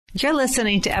You're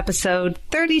listening to episode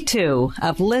 32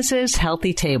 of Liz's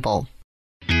Healthy Table.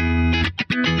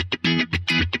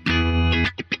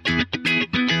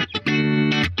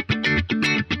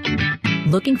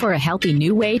 Looking for a healthy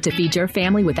new way to feed your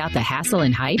family without the hassle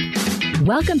and hype?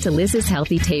 Welcome to Liz's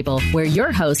Healthy Table, where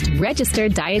your host,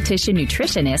 registered dietitian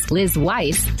nutritionist Liz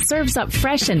Weiss, serves up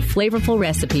fresh and flavorful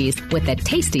recipes with a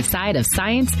tasty side of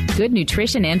science, good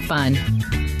nutrition, and fun.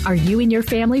 Are you and your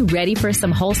family ready for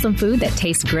some wholesome food that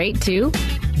tastes great too?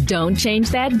 Don't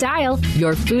change that dial.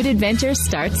 Your food adventure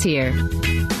starts here.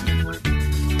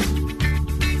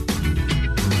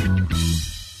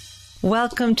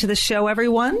 Welcome to the show,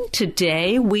 everyone.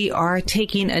 Today we are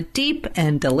taking a deep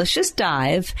and delicious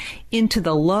dive into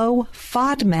the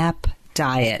Low-FODMAP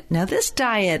diet. Now, this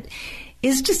diet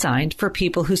is designed for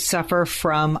people who suffer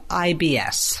from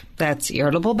IBS. That's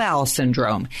irritable bowel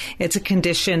syndrome. It's a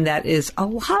condition that is a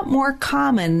lot more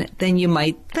common than you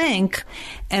might think.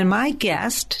 And my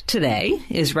guest today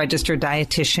is registered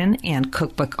dietitian and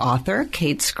cookbook author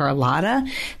Kate Scarlata.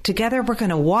 Together, we're going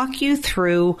to walk you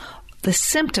through the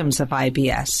symptoms of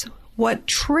IBS, what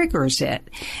triggers it,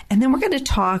 and then we're going to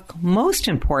talk, most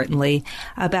importantly,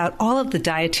 about all of the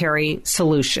dietary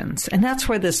solutions. And that's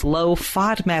where this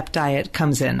Low-FODMAP diet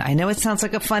comes in. I know it sounds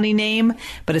like a funny name,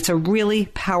 but it's a really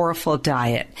powerful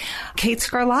diet. Kate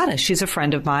Scarlata, she's a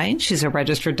friend of mine. She's a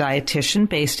registered dietitian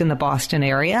based in the Boston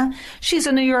area. She's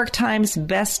a New York Times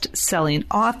best-selling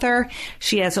author.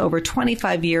 She has over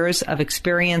 25 years of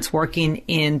experience working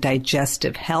in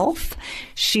digestive health.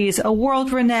 She's a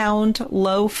world-renowned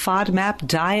Low-FODMAP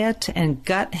diet and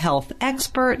gut health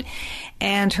expert.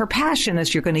 And her passion,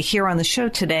 as you're going to hear on the show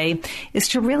today, is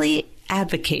to really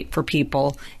advocate for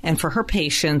people and for her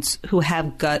patients who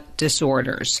have gut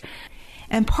disorders.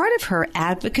 And part of her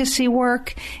advocacy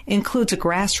work includes a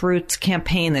grassroots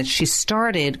campaign that she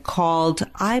started called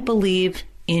I Believe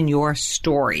in Your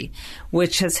Story,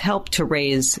 which has helped to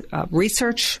raise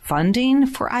research funding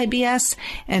for IBS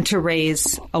and to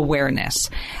raise awareness.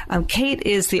 Kate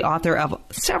is the author of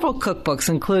several cookbooks,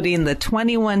 including the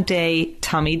 21-Day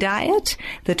Tummy Diet,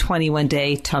 the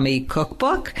 21-Day Tummy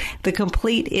Cookbook, the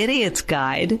Complete Idiot's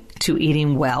Guide to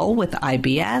Eating Well with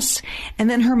IBS, and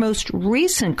then her most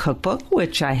recent cookbook,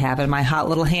 which I have in my hot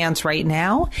little hands right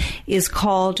now, is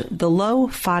called the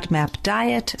Low-FODMAP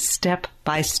Diet Step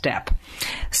by Step.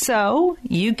 So,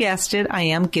 you guessed it, I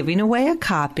am giving away a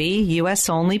copy, U.S.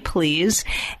 only, please.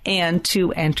 And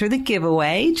to enter the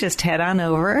giveaway, just head on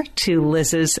over to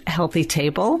Liz's Healthy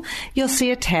Table. You'll see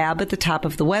a tab at the top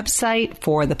of the website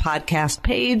for the podcast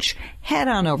page. Head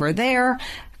on over there.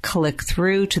 Click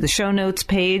through to the show notes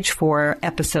page for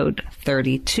episode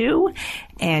 32,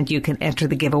 and you can enter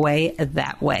the giveaway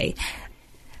that way.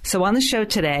 So on the show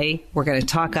today, we're going to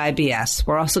talk IBS.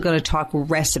 We're also going to talk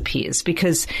recipes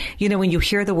because, you know, when you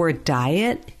hear the word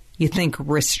diet, you think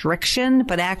restriction,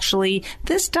 but actually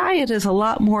this diet is a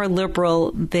lot more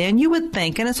liberal than you would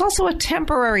think. And it's also a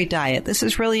temporary diet. This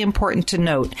is really important to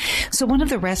note. So one of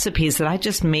the recipes that I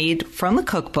just made from the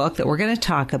cookbook that we're going to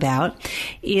talk about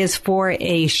is for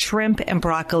a shrimp and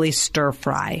broccoli stir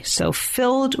fry. So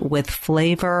filled with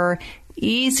flavor,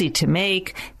 easy to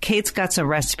make. Kate's got some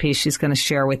recipes she's going to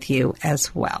share with you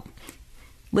as well.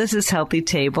 Liz's Healthy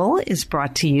Table is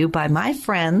brought to you by my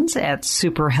friends at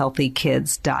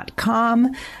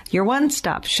superhealthykids.com, your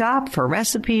one-stop shop for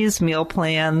recipes, meal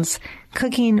plans,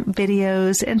 cooking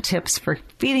videos, and tips for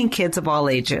feeding kids of all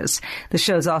ages. The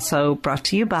show is also brought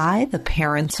to you by the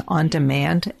Parents on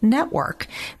Demand Network.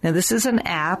 Now, this is an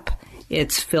app.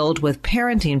 It's filled with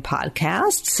parenting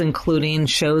podcasts, including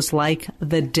shows like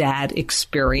The Dad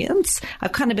Experience.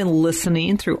 I've kind of been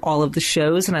listening through all of the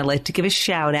shows, and I like to give a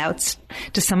shout out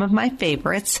to some of my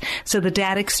favorites. So The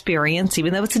Dad Experience,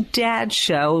 even though it's a dad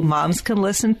show, moms can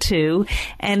listen to,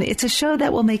 and it's a show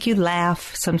that will make you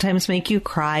laugh, sometimes make you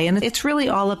cry, and it's really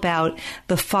all about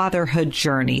the fatherhood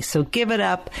journey. So give it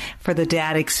up for The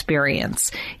Dad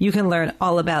Experience. You can learn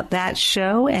all about that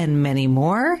show and many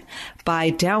more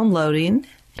by downloading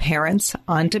Parents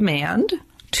on Demand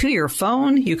to your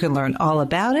phone. You can learn all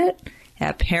about it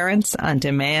at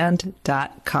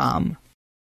parentsondemand.com.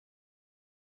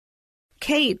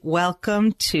 Kate,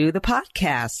 welcome to the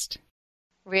podcast.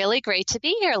 Really great to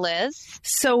be here, Liz.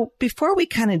 So before we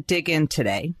kind of dig in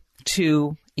today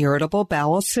to irritable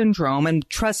bowel syndrome, and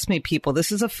trust me, people,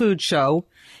 this is a food show,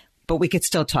 but we could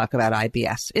still talk about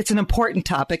IBS. It's an important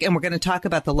topic, and we're going to talk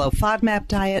about the Low-FODMAP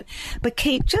diet. But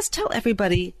Kate, just tell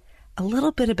everybody a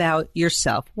little bit about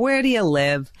yourself. Where do you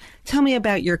live? Tell me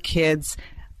about your kids.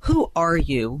 Who are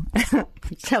you?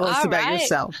 Tell us about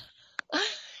yourself.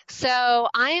 So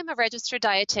I am a registered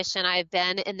dietitian. I've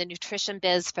been in the nutrition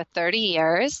biz for 30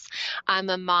 years. I'm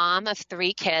a mom of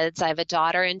 3 kids. I have a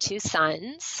daughter and 2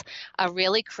 sons, a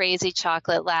really crazy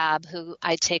chocolate lab who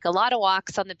I take a lot of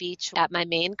walks on the beach at my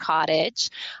main cottage.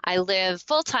 I live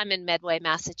full-time in Medway,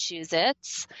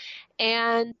 Massachusetts.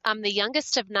 And I'm the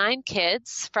youngest of 9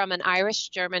 kids from an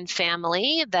Irish-German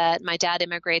family that my dad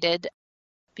immigrated,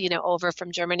 over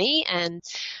from Germany. And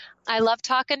I love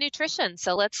talking nutrition.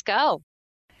 So let's go.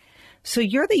 So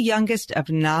you're the youngest of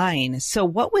 9. So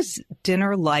what was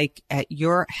dinner like at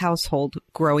your household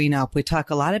growing up? We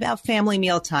talk a lot about family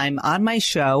mealtime on my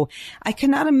show. I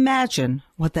cannot imagine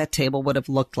what that table would have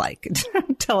looked like.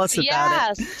 Tell us about it.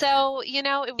 Yeah, so,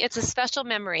 it's a special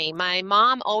memory. My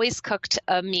mom always cooked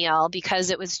a meal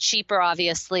because it was cheaper,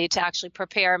 obviously, to actually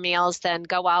prepare meals than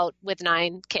go out with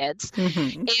 9 kids.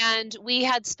 Mm-hmm. And we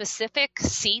had specific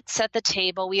seats at the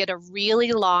table. We had a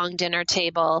really long dinner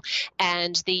table,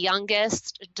 and the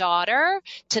youngest daughter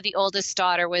to the oldest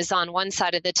daughter was on one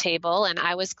side of the table, and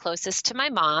I was closest to my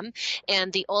mom.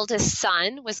 And the oldest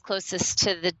son was closest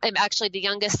to the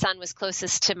youngest son was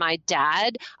closest to my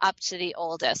dad up to the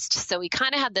oldest. So we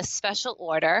kind of had this special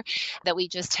order that we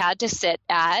just had to sit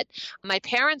at. My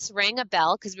parents rang a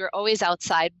bell because we were always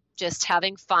outside just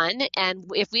having fun. And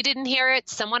if we didn't hear it,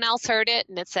 someone else heard it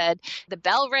and it said, the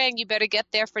bell rang, you better get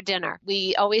there for dinner.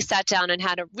 We always sat down and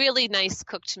had a really nice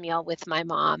cooked meal with my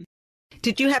mom.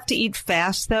 Did you have to eat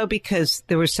fast, though, because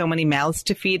there were so many mouths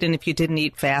to feed, and if you didn't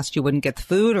eat fast, you wouldn't get the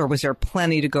food, or was there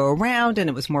plenty to go around and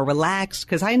it was more relaxed?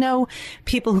 Because I know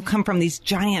people who come from these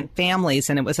giant families,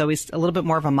 and it was always a little bit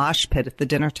more of a mosh pit at the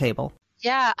dinner table.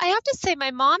 Yeah, I have to say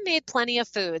my mom made plenty of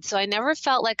food, so I never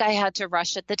felt like I had to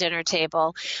rush at the dinner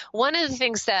table. One of the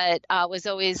things that was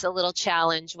always a little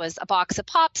challenge was a box of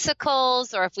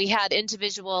popsicles, or if we had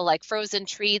individual like frozen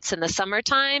treats in the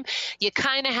summertime, you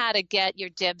kind of had to get your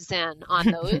dibs in on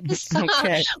those.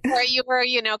 Okay. Where you were,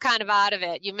 kind of out of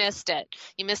it. You missed it.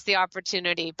 You missed the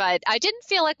opportunity. But I didn't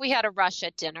feel like we had a rush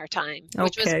at dinner time,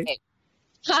 which was great.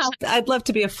 I'd love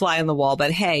to be a fly on the wall,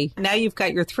 but hey, now you've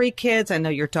got your 3 kids. I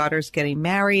know your daughter's getting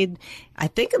married, I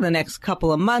think in the next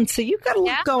couple of months. So you've got a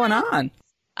lot going on.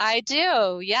 I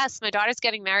do. Yes. My daughter's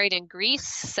getting married in Greece.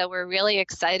 So we're really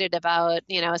excited about,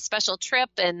 a special trip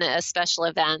and a special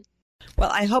event. Well,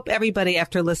 I hope everybody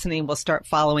after listening will start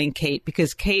following Kate,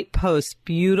 because Kate posts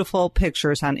beautiful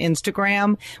pictures on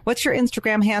Instagram. What's your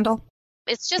Instagram handle?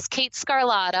 It's just Kate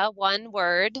Scarlata, one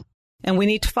word. And we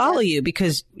need to follow you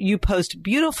because you post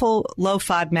beautiful low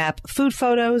FODMAP food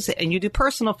photos and you do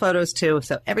personal photos too.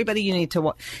 So everybody,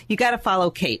 you got to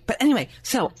follow Kate. But anyway,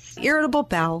 so irritable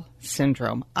bowel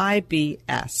syndrome,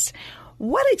 IBS.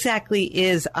 What exactly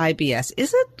is IBS?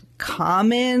 Is it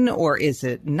common or is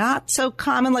it not so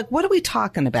common? Like, what are we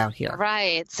talking about here?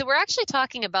 Right. So we're actually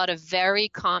talking about a very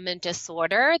common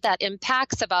disorder that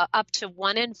impacts about up to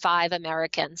 1 in 5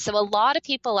 Americans. So a lot of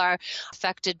people are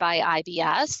affected by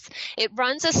IBS. It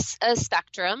runs a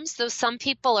spectrum. So some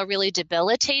people are really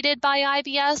debilitated by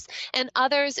IBS, and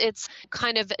others it's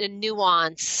kind of a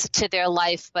nuance to their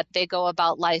life, but they go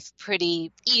about life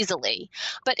pretty easily.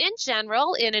 But in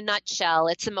general, in a nutshell,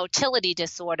 it's a motility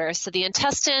disorder. So the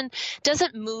intestine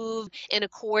doesn't move in a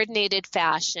coordinated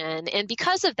fashion. And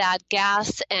because of that,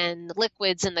 gas and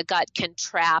liquids in the gut can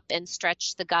trap and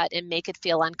stretch the gut and make it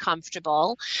feel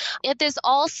uncomfortable. And there's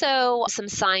also some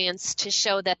science to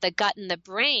show that the gut and the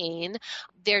brain,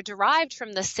 they're derived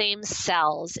from the same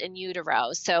cells in utero.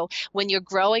 So when you're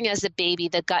growing as a baby,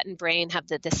 the gut and brain have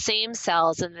the same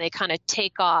cells and they kind of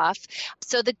take off.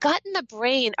 So the gut and the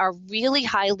brain are really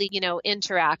highly,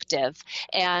 interactive.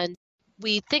 And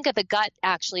we think of the gut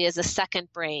actually as a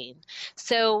second brain.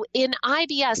 So in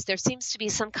IBS, there seems to be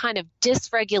some kind of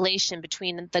dysregulation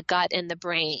between the gut and the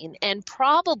brain. And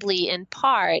probably in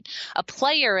part, a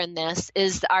player in this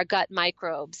is our gut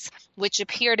microbes, which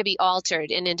appear to be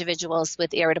altered in individuals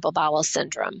with irritable bowel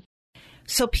syndrome.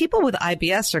 So people with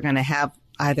IBS are going to have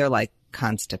either like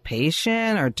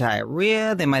constipation or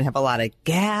diarrhea. They might have a lot of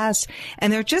gas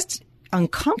and they're just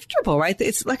uncomfortable, right?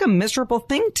 It's like a miserable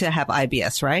thing to have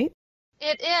IBS, right?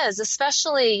 It is,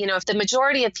 especially, if the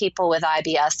majority of people with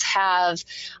IBS have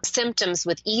symptoms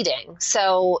with eating.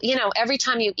 So, every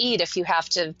time you eat, if you have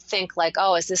to think like,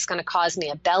 oh, is this going to cause me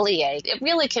a bellyache? It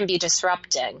really can be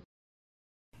disrupting.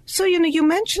 So, you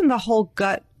mentioned the whole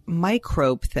gut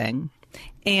microbe thing.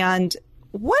 And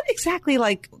what exactly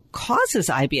causes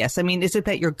IBS? I mean, is it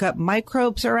that your gut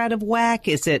microbes are out of whack?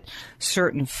 Is it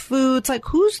certain foods? Like,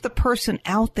 who's the person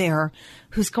out there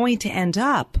who's going to end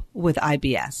up with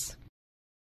IBS?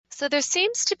 So there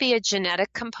seems to be a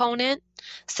genetic component.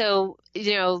 So,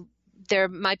 there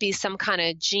might be some kind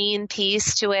of gene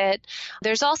piece to it.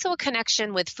 There's also a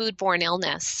connection with foodborne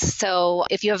illness. So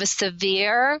if you have a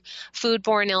severe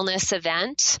foodborne illness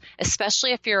event,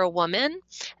 especially if you're a woman,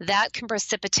 that can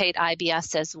precipitate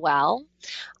IBS as well.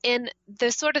 In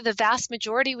the vast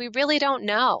majority, we really don't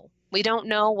know. We don't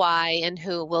know why and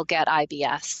who will get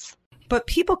IBS. But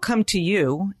people come to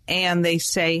you and they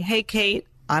say, hey, Kate,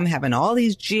 I'm having all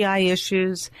these GI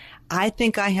issues. I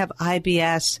think I have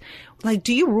IBS. Like,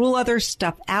 do you rule other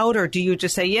stuff out, or do you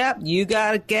just say, yep, you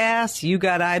got gas, you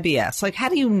got IBS? Like, how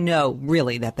do you know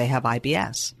really that they have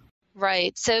IBS?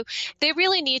 Right. So they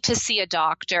really need to see a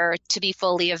doctor to be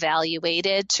fully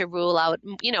evaluated to rule out,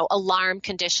 alarm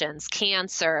conditions,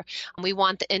 cancer. We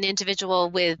want an individual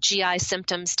with GI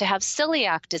symptoms to have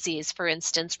celiac disease, for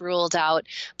instance, ruled out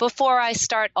before I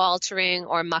start altering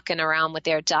or mucking around with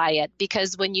their diet.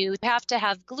 Because when you have to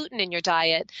have gluten in your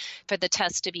diet for the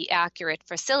test to be accurate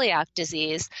for celiac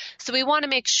disease, so we want to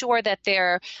make sure that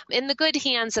they're in the good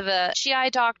hands of a GI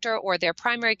doctor or their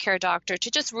primary care doctor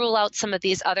to just rule out some of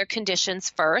these other conditions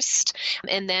first,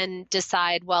 and then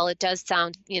decide, well, it does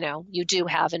sound, you do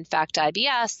have, in fact,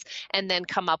 IBS, and then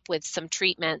come up with some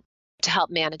treatment to help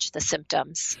manage the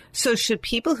symptoms. So should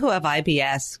people who have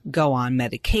IBS go on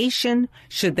medication?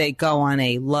 Should they go on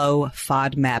a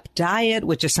low-FODMAP diet,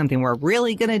 which is something we're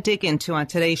really going to dig into on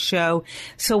today's show?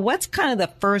 So what's kind of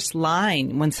the first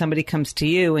line when somebody comes to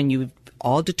you and you've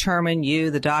all determined,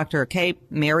 you, the doctor, okay,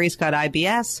 Mary's got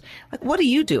IBS. Like, what do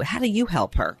you do? How do you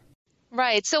help her?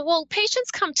 Right. So,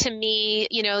 patients come to me,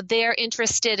 they're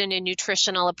interested in a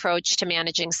nutritional approach to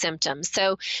managing symptoms.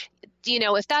 So,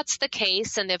 if that's the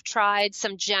case and they've tried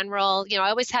some general, I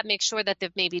always make sure that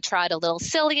they've maybe tried a little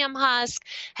psyllium husk.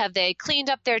 Have they cleaned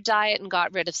up their diet and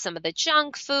got rid of some of the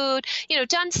junk food?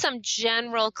 Done some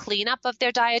general cleanup of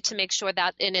their diet to make sure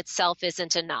that in itself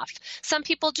isn't enough. Some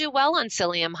people do well on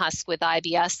psyllium husk with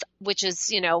IBS, which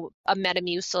is, a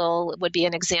Metamucil would be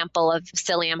an example of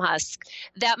psyllium husk.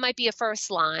 That might be a first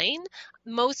line.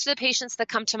 Most of the patients that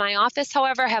come to my office,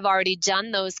 however, have already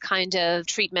done those kind of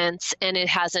treatments and it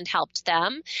hasn't helped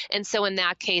them. And so in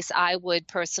that case, I would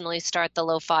personally start the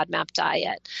low-FODMAP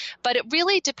diet. But it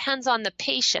really depends on the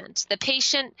patient. The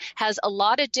patient has a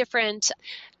lot of different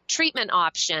treatment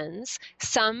options.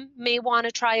 Some may want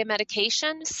to try a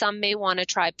medication. Some may want to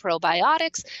try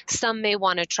probiotics. Some may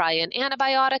want to try an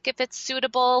antibiotic if it's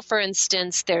suitable. For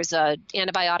instance, there's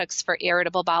antibiotics for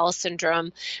irritable bowel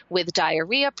syndrome with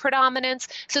diarrhea predominance.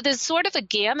 So there's sort of a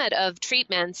gamut of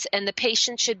treatments, and the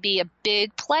patient should be a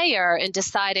big player in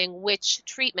deciding which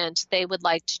treatment they would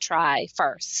like to try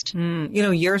first.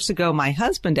 Years ago, my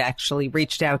husband actually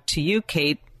reached out to you,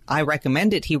 Kate. I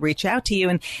recommended he reach out to you,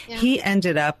 and he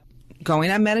ended up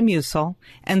going on Metamucil,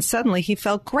 and suddenly he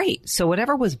felt great. So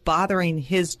whatever was bothering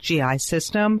his GI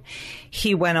system,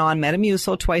 he went on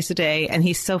Metamucil twice a day, and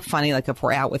he's so funny. Like if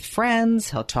we're out with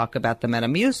friends, he'll talk about the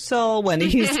Metamucil when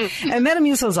he's, and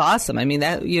Metamucil is awesome. I mean,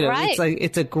 that, right.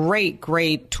 it's a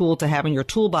great tool to have in your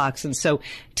toolbox. And so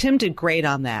Tim did great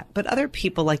on that. But other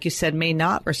people, like you said, may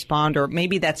not respond, or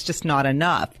maybe that's just not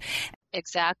enough.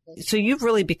 Exactly. So you've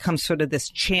really become sort of this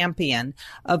champion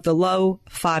of the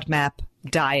low-FODMAP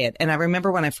diet. And I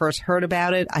remember when I first heard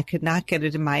about it, I could not get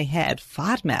it in my head.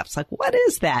 FODMAPs, like, what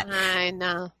is that? I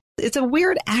know. It's a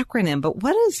weird acronym, but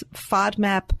what does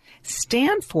FODMAP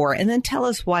stand for? And then tell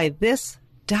us why this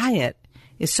diet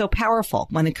is so powerful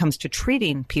when it comes to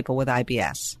treating people with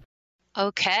IBS.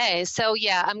 Okay, so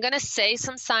I'm going to say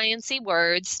some sciencey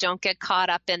words. Don't get caught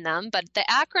up in them. But the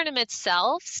acronym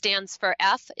itself stands for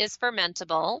F is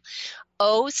fermentable,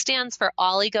 O stands for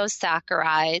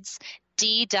oligosaccharides,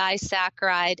 D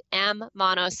disaccharide, M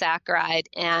monosaccharide,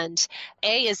 and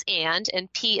A is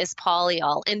and P is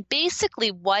polyol. And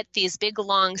basically what these big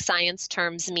long science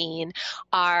terms mean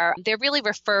are they're really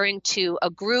referring to a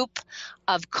group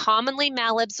of commonly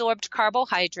malabsorbed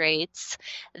carbohydrates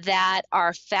that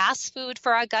are fast food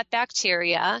for our gut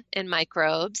bacteria and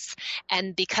microbes.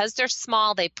 And because they're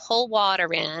small, they pull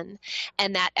water in.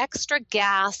 And that extra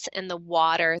gas in the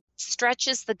water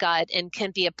stretches the gut and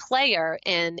can be a player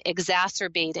in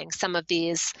exacerbating some of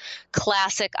these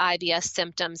classic IBS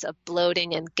symptoms of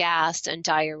bloating and gas and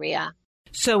diarrhea.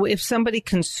 So if somebody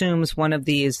consumes one of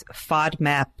these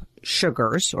FODMAP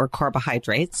sugars or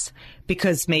carbohydrates,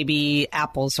 because maybe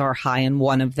apples are high in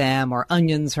one of them or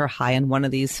onions are high in one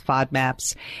of these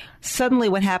FODMAPs, suddenly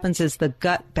what happens is the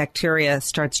gut bacteria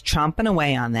starts chomping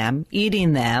away on them,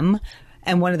 eating them,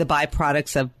 and one of the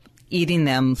byproducts of eating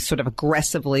them sort of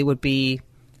aggressively would be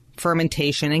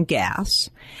fermentation and gas.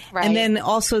 Right. And then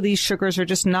also these sugars are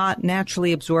just not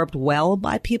naturally absorbed well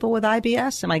by people with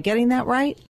IBS. Am I getting that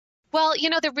right? Well,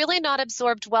 they're really not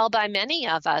absorbed well by many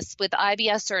of us, with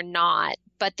IBS or not.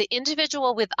 But the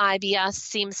individual with IBS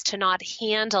seems to not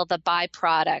handle the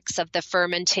byproducts of the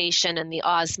fermentation and the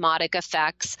osmotic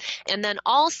effects. And then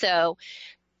also,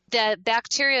 the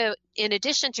bacteria, in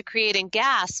addition to creating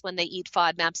gas when they eat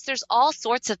FODMAPs, there's all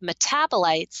sorts of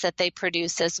metabolites that they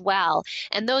produce as well.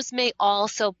 And those may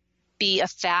also be a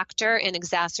factor in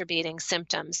exacerbating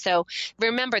symptoms. So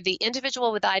remember, the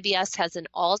individual with IBS has an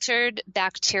altered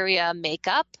bacteria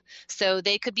makeup, so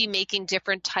they could be making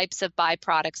different types of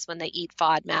byproducts when they eat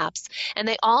FODMAPs. And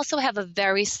they also have a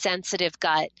very sensitive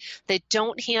gut. They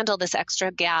don't handle this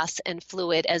extra gas and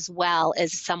fluid as well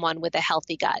as someone with a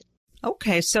healthy gut.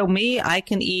 Okay, so I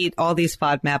can eat all these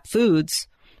FODMAP foods.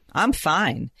 I'm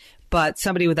fine. But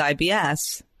somebody with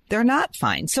IBS, they're not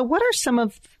fine. So what are some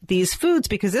of these foods?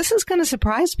 Because this is going to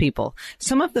surprise people.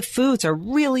 Some of the foods are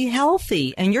really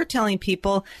healthy, and you're telling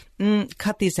people,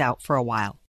 cut these out for a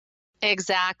while.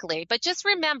 Exactly. But just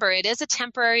remember, it is a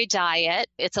temporary diet.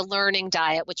 It's a learning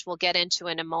diet, which we'll get into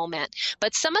in a moment.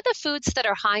 But some of the foods that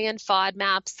are high in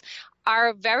FODMAPs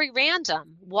are very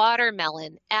random.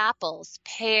 Watermelon, apples,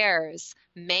 pears,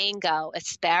 mango,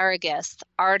 asparagus,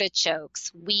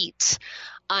 artichokes, wheat,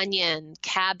 onion,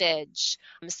 cabbage.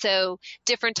 So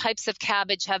different types of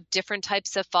cabbage have different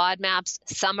types of FODMAPs.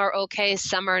 Some are okay,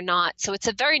 some are not. So it's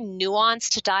a very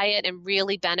nuanced diet and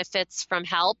really benefits from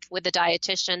help with a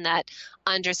dietitian that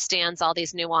understands all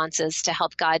these nuances to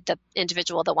help guide the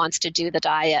individual that wants to do the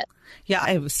diet. Yeah,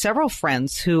 I have several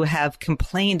friends who have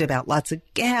complained about lots of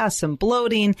gas and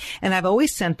bloating, and I've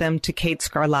always sent them to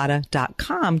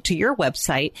katescarlata.com, to your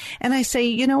website, and I say,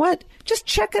 you know what, just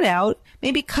check it out.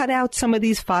 Maybe cut out some of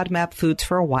these FODMAP foods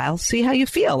for a while. See how you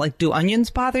feel. Like, do onions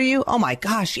bother you? Oh my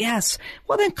gosh, yes.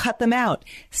 Well, then cut them out.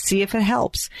 See if it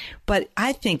helps. But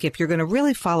I think if you're going to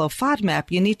really follow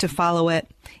FODMAP, you need to follow it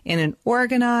in an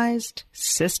organized,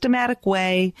 systematic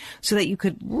way so that you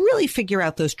could really figure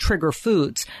out those trigger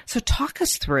foods. So talk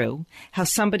us through how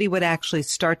somebody would actually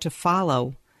start to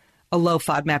follow a low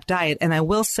FODMAP diet. And I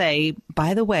will say,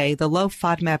 by the way, the Low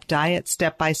FODMAP Diet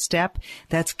Step by Step,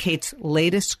 that's Kate's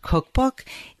latest cookbook,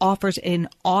 offers an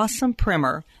awesome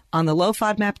primer on the low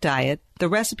FODMAP diet. The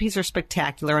recipes are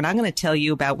spectacular, and I'm going to tell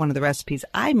you about one of the recipes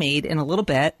I made in a little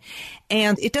bit.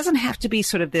 And it doesn't have to be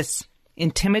sort of this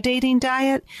intimidating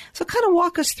diet. So kind of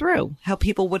walk us through how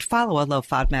people would follow a low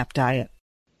FODMAP diet.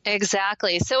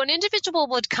 Exactly. So an individual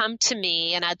would come to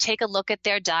me and I'd take a look at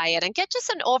their diet and get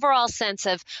just an overall sense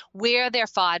of where their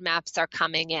FODMAPs are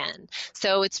coming in.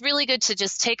 So it's really good to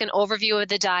just take an overview of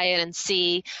the diet and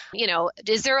see,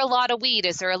 is there a lot of wheat?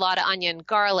 Is there a lot of onion,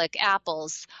 garlic,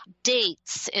 apples,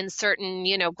 dates in certain,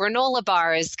 granola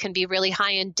bars can be really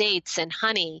high in dates and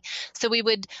honey. So we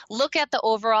would look at the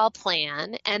overall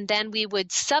plan and then we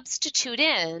would substitute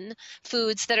in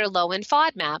foods that are low in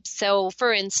FODMAPs. So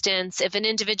for instance, if an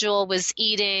individual was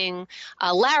eating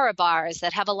Lara bars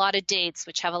that have a lot of dates,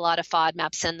 which have a lot of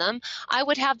FODMAPs in them, I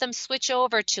would have them switch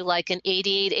over to like an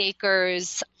 88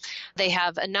 Acres. They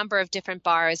have a number of different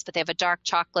bars, but they have a dark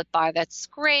chocolate bar that's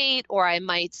great. Or I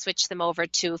might switch them over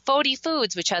to Fody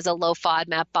Foods, which has a low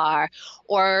FODMAP bar.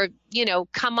 Or,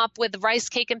 come up with rice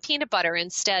cake and peanut butter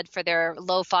instead for their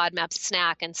low FODMAP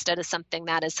snack instead of something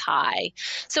that is high.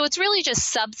 So it's really just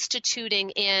substituting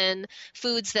in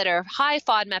foods that are high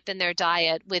FODMAP in their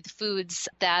diet with foods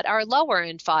that are lower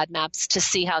in FODMAPs to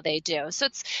see how they do. So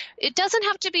it doesn't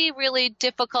have to be really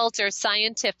difficult or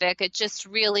scientific. It just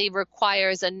really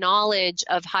requires a knowledge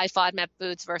of high FODMAP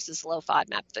foods versus low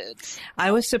FODMAP foods.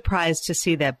 I was surprised to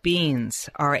see that beans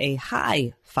are a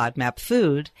high FODMAP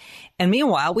food. And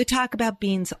meanwhile, we talk about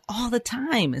beans all the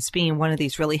time as being one of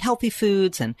these really healthy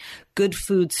foods and good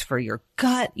foods for your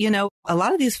gut. A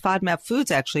lot of these FODMAP foods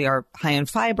actually are high in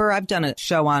fiber. I've done a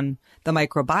show on the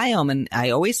microbiome, and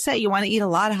I always say you want to eat a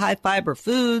lot of high fiber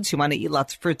foods. You want to eat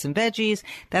lots of fruits and veggies.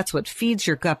 That's what feeds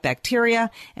your gut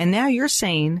bacteria. And now you're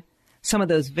saying some of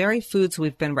those very foods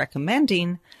we've been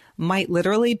recommending might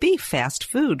literally be fast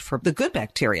food for the good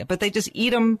bacteria, but they just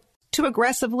eat them too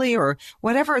aggressively or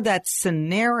whatever that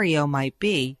scenario might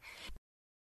be.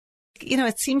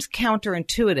 It seems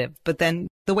counterintuitive, but then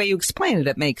the way you explain it,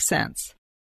 it makes sense.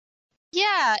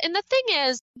 Yeah. And the thing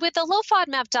is, with a low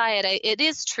FODMAP diet, it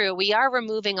is true. We are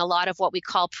removing a lot of what we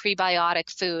call prebiotic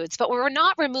foods, but we're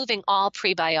not removing all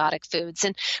prebiotic foods.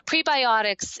 And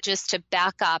prebiotics, just to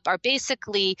back up, are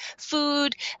basically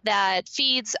food that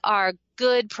feeds our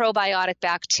good probiotic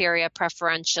bacteria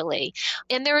preferentially.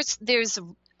 And there's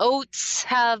oats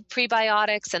have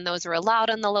prebiotics, and those are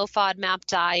allowed on the low FODMAP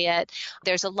diet.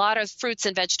 There's a lot of fruits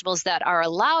and vegetables that are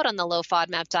allowed on the low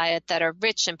FODMAP diet that are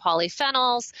rich in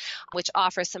polyphenols, which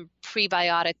offer some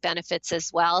prebiotic benefits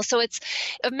as well. So it's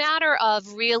a matter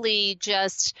of really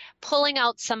just pulling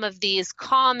out some of these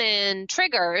common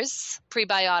triggers,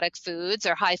 prebiotic foods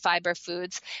or high fiber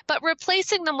foods, but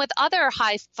replacing them with other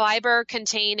high fiber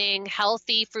containing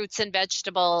healthy fruits and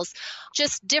vegetables,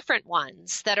 just different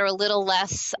ones that are a little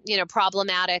less,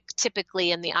 problematic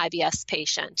typically in the IBS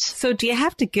patient. So do you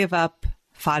have to give up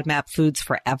FODMAP foods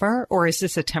forever, or is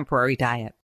this a temporary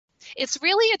diet? It's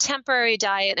really a temporary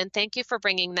diet, and thank you for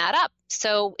bringing that up.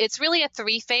 So it's really a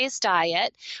 3-phase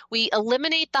diet. We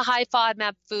eliminate the high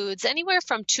FODMAP foods anywhere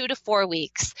from 2 to 4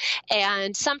 weeks,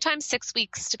 and sometimes 6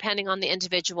 weeks depending on the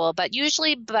individual. But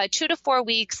usually by 2 to 4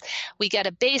 weeks, we get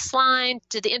a baseline.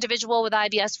 Did the individual with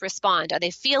IBS respond? Are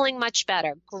they feeling much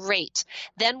better? Great.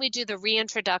 Then we do the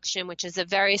reintroduction, which is a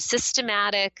very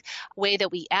systematic way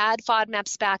that we add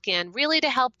FODMAPs back in, really to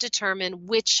help determine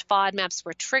which FODMAPs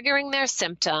were triggering their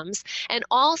symptoms, and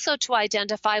also to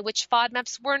identify which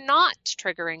FODMAPs were not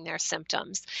triggering their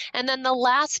symptoms. And then the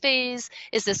last phase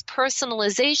is this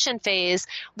personalization phase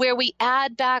where we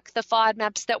add back the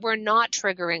FODMAPs that were not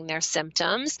triggering their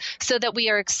symptoms so that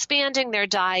we are expanding their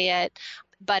diet,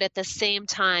 but at the same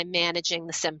time managing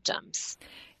the symptoms.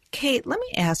 Kate, let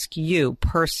me ask you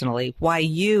personally why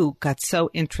you got so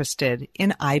interested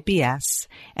in IBS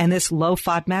and this low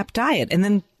FODMAP diet. And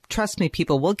then, trust me,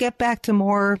 people, we'll get back to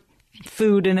more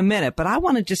food in a minute, but I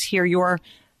want to just hear your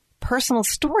personal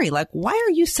story. Like, why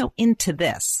are you so into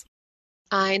this?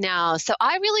 I know. So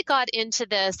I really got into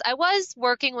this. I was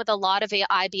working with a lot of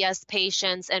IBS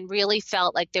patients and really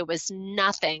felt like there was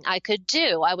nothing I could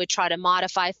do. I would try to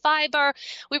modify fiber.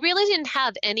 We really didn't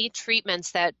have any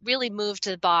treatments that really moved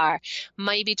the bar.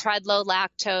 Maybe tried low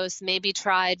lactose, maybe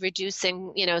tried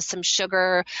reducing, some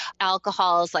sugar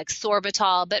alcohols like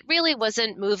sorbitol, but really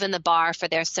wasn't moving the bar for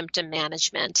their symptom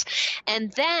management.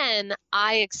 And then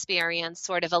I experienced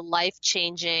sort of a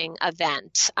life-changing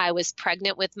event. I was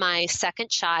pregnant with my second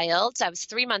child. I was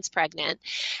 3 months pregnant,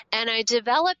 and I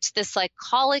developed this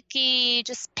colicky,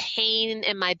 just pain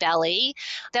in my belly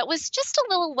that was just a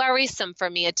little worrisome for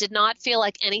me. It did not feel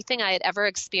like anything I had ever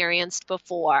experienced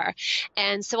before.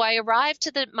 And so I arrived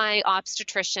to my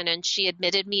obstetrician, and she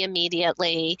admitted me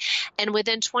immediately. And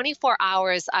within 24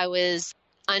 hours, I was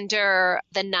under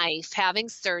the knife, having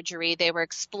surgery. They were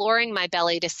exploring my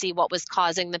belly to see what was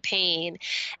causing the pain.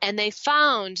 And they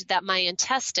found that my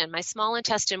small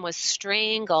intestine was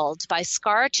strangled by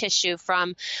scar tissue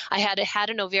I had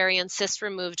an ovarian cyst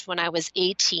removed when I was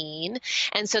 18.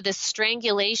 And so the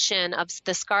strangulation of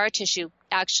the scar tissue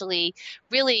actually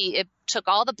it took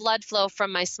all the blood flow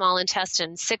from my small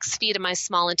intestine. 6 feet of my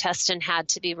small intestine had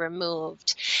to be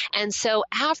removed. And so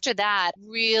after that,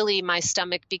 really my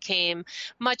stomach became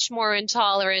much more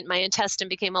intolerant. My intestine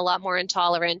became a lot more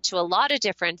intolerant to a lot of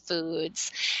different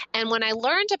foods. And when I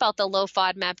learned about the low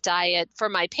FODMAP diet for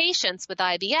my patients with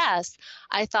IBS,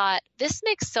 I thought, this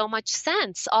makes so much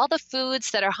sense. All the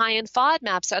foods that are high in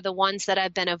FODMAPs are the ones that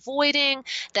I've been avoiding,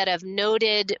 that I've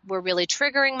noted were really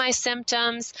triggering my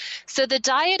symptoms. So the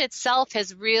diet itself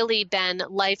has really been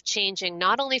life-changing,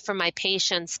 not only for my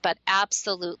patients, but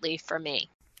absolutely for me.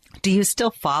 Do you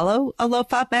still follow a low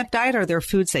FODMAP diet? Are there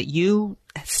foods that you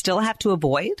still have to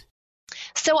avoid?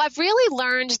 So I've really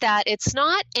learned that it's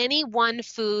not any one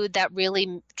food that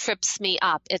really trips me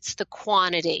up. It's the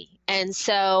quantity. And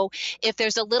so if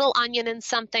there's a little onion in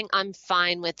something, I'm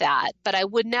fine with that. But I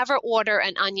would never order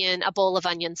a bowl of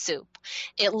onion soup.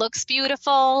 It looks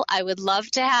beautiful. I would love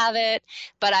to have it,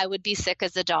 but I would be sick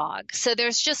as a dog. So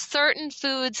there's just certain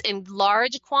foods in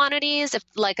large quantities. If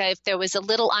there was a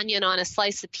little onion on a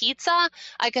slice of pizza,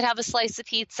 I could have a slice of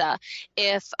pizza.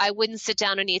 If I wouldn't sit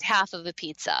down and eat half of a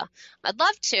pizza, I'd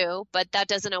love to, but that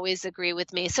doesn't always agree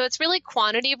with me. So it's really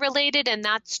quantity related, and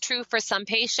that's true for some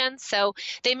patients. So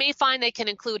they may find they can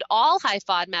include all high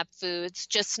FODMAP foods,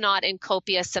 just not in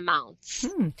copious amounts.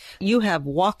 You have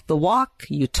walked the walk,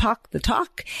 you talk the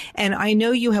talk, and I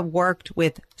know you have worked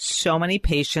with so many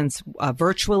patients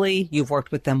virtually. You've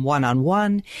worked with them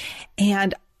one-on-one,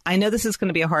 and I know this is going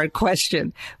to be a hard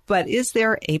question, but is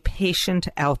there a patient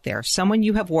out there, someone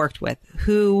you have worked with,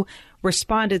 who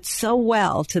responded so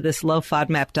well to this low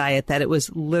FODMAP diet that it was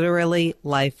literally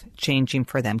life-changing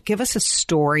for them? Give us a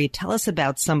story. Tell us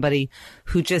about somebody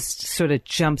who just sort of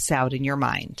jumps out in your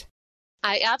mind.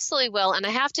 I absolutely will. And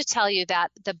I have to tell you that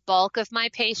the bulk of my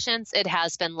patients, it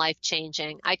has been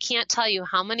life-changing. I can't tell you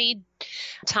how many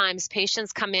times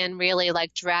patients come in really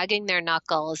dragging their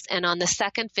knuckles. And on the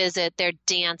second visit, they're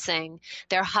dancing,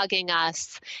 they're hugging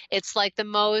us. It's the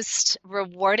most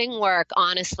rewarding work,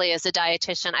 honestly, as a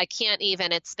dietitian.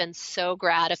 It's been so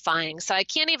gratifying. So I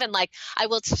can't even I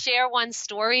will share one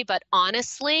story, but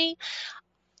honestly,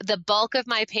 the bulk of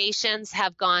my patients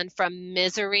have gone from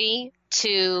misery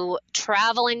to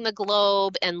traveling the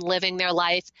globe and living their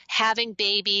life, having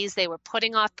babies. They were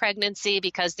putting off pregnancy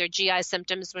because their GI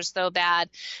symptoms were so bad,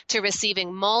 to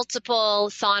receiving multiple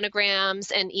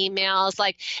sonograms and emails.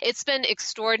 Like, it's been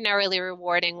extraordinarily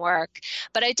rewarding work.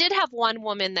 But I did have one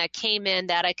woman that came in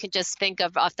that I could just think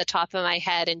of off the top of my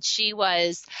head, and she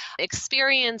was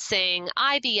experiencing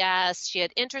IBS. She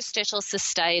had interstitial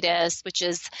cystitis, which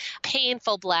is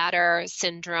painful bladder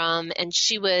syndrome, and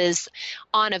she was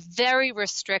on a very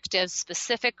restrictive,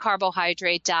 specific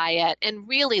carbohydrate diet and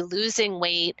really losing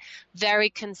weight, very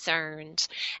concerned.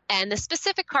 And the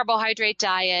specific carbohydrate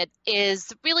diet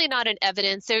is really not an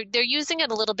evidence. They're using it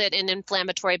a little bit in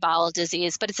inflammatory bowel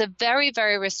disease, but it's a very,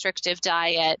 very restrictive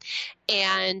diet.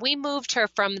 And we moved her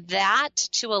from that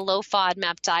to a low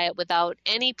FODMAP diet without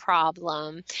any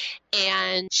problem.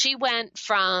 And she went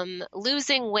from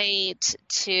losing weight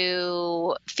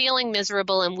to feeling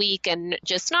miserable and weak and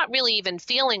just not really even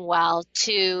feeling well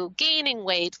to gaining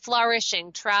weight,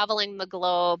 flourishing, traveling the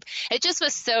globe. It just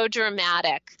was so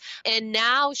dramatic. And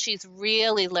now she's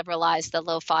really liberalized the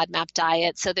low FODMAP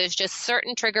diet. So there's just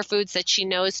certain trigger foods that she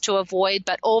knows to avoid.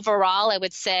 But overall, I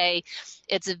would say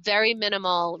it's very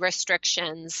minimal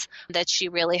restrictions that she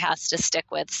really has to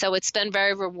stick with. So it's been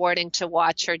very rewarding to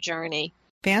watch her journey.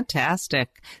 Fantastic.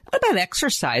 What about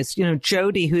exercise? You know,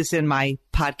 Jody, who's in my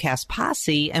podcast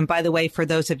posse, and by the way, for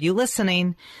those of you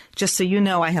listening, just so you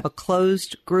know, I have a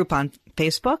closed group on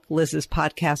Facebook, Liz's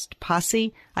Podcast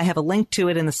Posse. I have a link to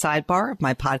it in the sidebar of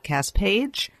my podcast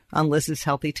page on Liz's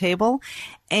Healthy Table.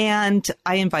 And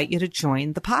I invite you to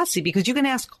join the posse because you can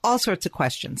ask all sorts of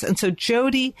questions. And so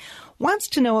Jody wants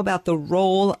to know about the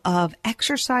role of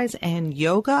exercise and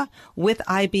yoga with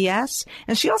IBS.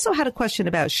 And she also had a question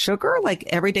about sugar, like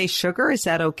everyday sugar. Is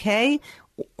that okay?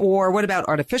 Or what about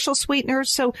artificial sweeteners?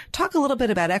 So talk a little bit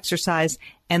about exercise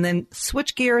and then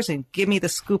switch gears and give me the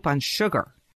scoop on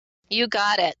sugar. You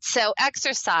got it. So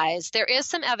exercise, there is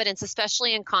some evidence,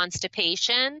 especially in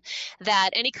constipation,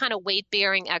 that any kind of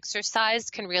weight-bearing exercise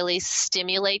can really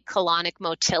stimulate colonic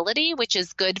motility, which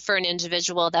is good for an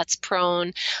individual that's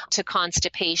prone to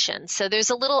constipation. So there's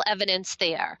a little evidence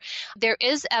there. There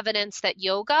is evidence that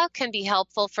yoga can be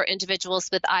helpful for individuals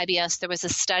with IBS. There was a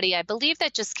study, I believe,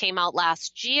 that just came out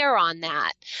last year on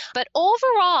that. But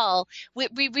overall,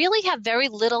 we really have very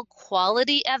little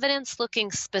quality evidence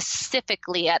looking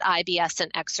specifically at IBS and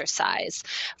exercise.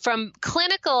 From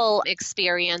clinical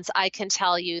experience, I can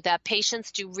tell you that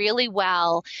patients do really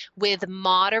well with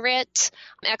moderate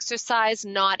exercise,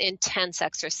 not intense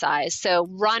exercise. So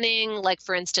running, like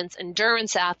for instance,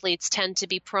 endurance athletes tend to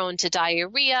be prone to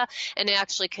diarrhea and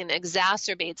actually can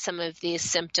exacerbate some of these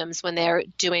symptoms when they're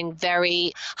doing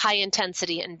very high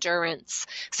intensity endurance.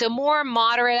 So more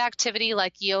moderate activity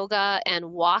like yoga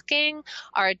and walking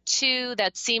are two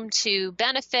that seem to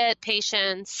benefit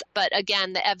patients. But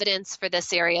again, the evidence for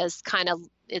this area is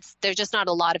there's just not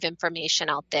a lot of information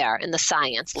out there in the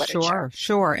science literature.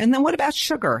 Sure. And then what about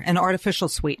sugar and artificial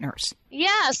sweeteners?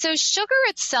 Yeah, so sugar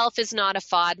itself is not a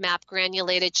FODMAP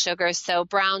granulated sugar, so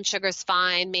brown sugar's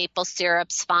fine, maple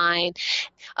syrup's fine.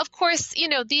 Of course,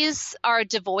 these are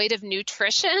devoid of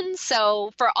nutrition,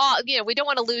 so for all, we don't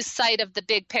want to lose sight of the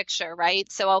big picture, right?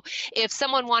 So if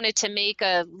someone wanted to make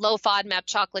a low FODMAP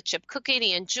chocolate chip cookie and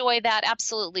enjoy that,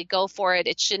 absolutely go for it.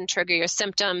 It shouldn't trigger your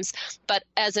symptoms, but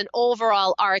as an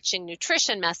overall arching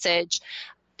nutrition message,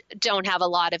 don't have a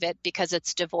lot of it because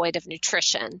it's devoid of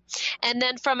nutrition. And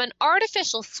then from an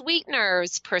artificial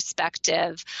sweeteners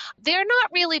perspective, they're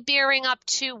not really bearing up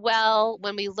too well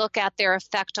when we look at their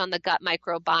effect on the gut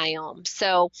microbiome.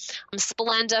 So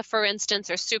Splenda, for instance,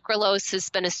 or sucralose has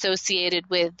been associated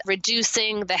with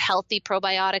reducing the healthy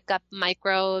probiotic gut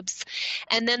microbes.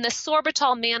 And then the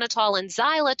sorbitol, mannitol, and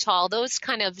xylitol, those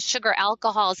kind of sugar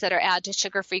alcohols that are added to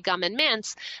sugar-free gum and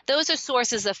mints, those are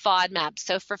sources of FODMAP.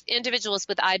 So for individuals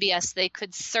with IBS, they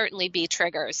could certainly be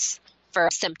triggers for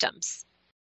symptoms.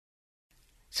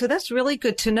 So that's really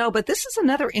good to know. But this is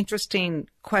another interesting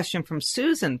question from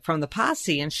Susan from the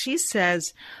posse. And she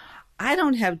says, I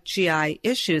don't have GI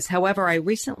issues. However, I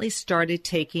recently started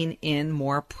taking in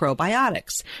more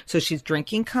probiotics. So she's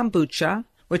drinking kombucha,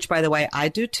 which, by the way, I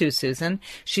do too, Susan.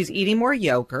 She's eating more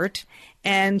yogurt.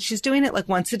 And she's doing it like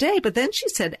once a day. But then she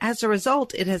said, as a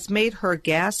result, it has made her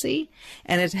gassy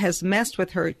and it has messed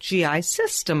with her GI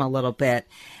system a little bit.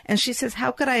 And she says,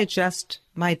 how could I adjust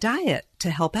my diet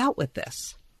to help out with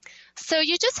this? So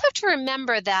you just have to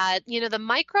remember that, the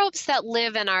microbes that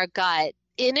live in our gut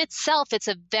in itself, it's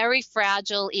a very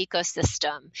fragile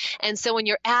ecosystem. And so when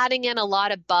you're adding in a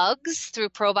lot of bugs through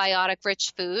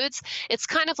probiotic-rich foods, it's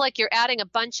kind of like you're adding a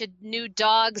bunch of new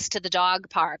dogs to the dog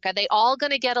park. Are they all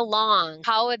going to get along?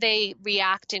 How are they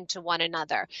reacting to one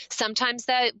another? Sometimes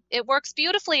that it works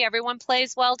beautifully. Everyone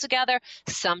plays well together.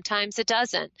 Sometimes it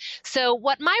doesn't. So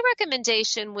what my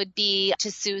recommendation would be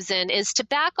to Susan is to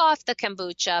back off the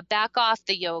kombucha, back off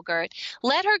the yogurt,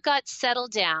 let her gut settle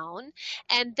down,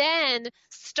 and then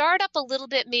start up a little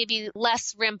bit, maybe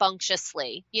less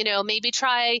rambunctiously. Maybe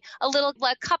try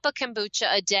a cup of kombucha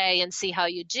a day and see how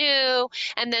you do,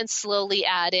 and then slowly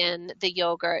add in the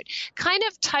yogurt. Kind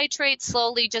of titrate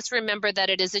slowly. Just remember that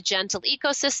it is a gentle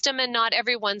ecosystem and not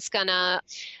everyone's gonna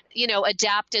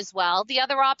adapt as well. The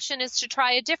other option is to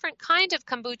try a different kind of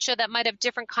kombucha that might have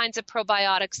different kinds of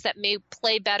probiotics that may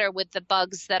play better with the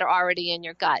bugs that are already in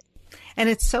your gut. And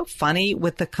it's so funny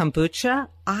with the kombucha.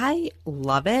 I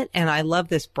love it. And I love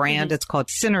this brand. Mm-hmm. It's called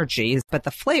Synergy, but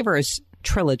the flavor is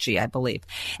Trilogy, I believe.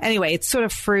 Anyway, it's sort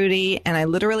of fruity and I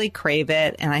literally crave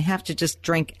it. And I have to just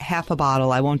drink half a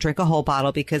bottle. I won't drink a whole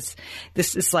bottle because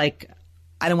this is like,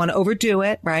 I don't want to overdo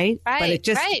it, right? But it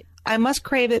just, I must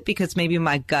crave it because maybe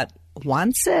my gut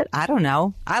wants it. I don't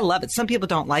know. I love it. Some people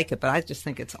don't like it, but I just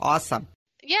think it's awesome.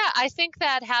 Yeah, I think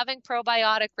that having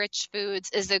probiotic-rich foods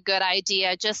is a good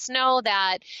idea. Just know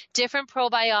that different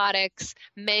probiotics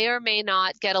may or may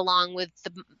not get along with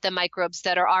the microbes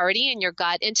that are already in your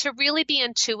gut, and to really be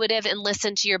intuitive and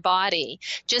listen to your body.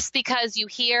 Just because you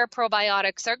hear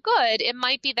probiotics are good, it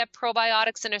might be that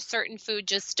probiotics in a certain food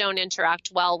just don't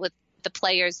interact well with the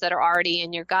players that are already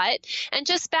in your gut, and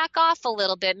just back off a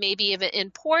little bit, maybe even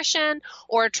in portion,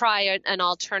 or try an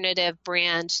alternative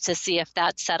brand to see if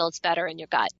that settles better in your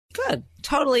gut. Good.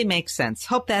 Totally makes sense.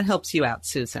 Hope that helps you out,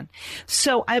 Susan.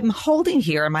 So I'm holding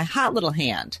here in my hot little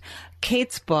hand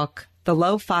Kate's book, The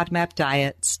Low-FODMAP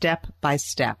Diet Step by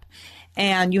Step.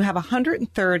 And you have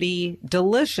 130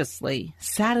 deliciously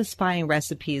satisfying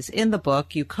recipes in the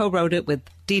book. You co-wrote it with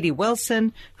Dee Dee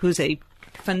Wilson, who's a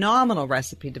phenomenal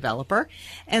recipe developer.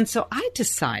 And so I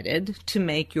decided to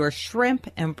make your shrimp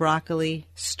and broccoli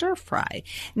stir fry.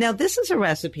 Now, this is a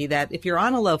recipe that if you're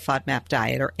on a low FODMAP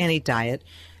diet or any diet,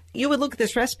 you would look at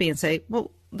this recipe and say, well,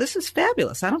 this is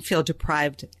fabulous. I don't feel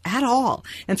deprived at all.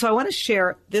 And so I want to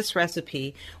share this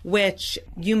recipe, which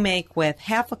you make with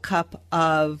half a cup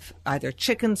of either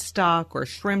chicken stock or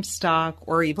shrimp stock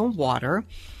or even water.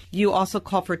 You also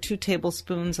call for 2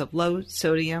 tablespoons of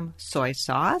low-sodium soy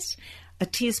sauce, a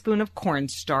teaspoon of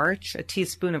cornstarch, a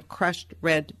teaspoon of crushed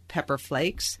red pepper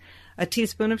flakes, a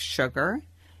teaspoon of sugar.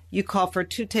 You call for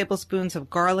 2 tablespoons of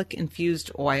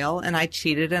garlic-infused oil, and I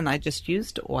cheated and I just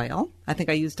used oil. I think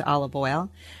I used olive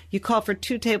oil. You call for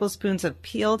 2 tablespoons of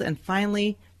peeled and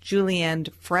finely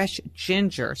julienned fresh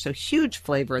ginger, so huge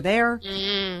flavor there.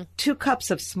 2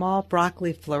 cups of small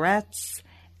broccoli florets,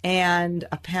 and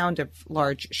a pound of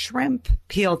large shrimp,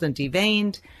 peeled and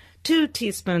deveined, 2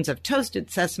 teaspoons of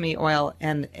toasted sesame oil,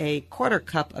 and a 1/4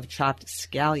 cup of chopped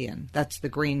scallion. That's the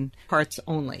green parts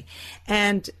only.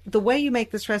 And the way you make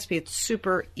this recipe, it's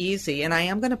super easy. And I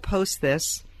am going to post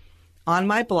this on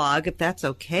my blog, if that's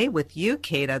okay with you,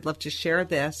 Kate. I'd love to share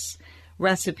this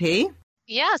recipe.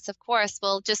 Yes, of course.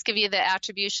 We'll just give you the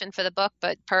attribution for the book,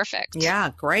 but perfect.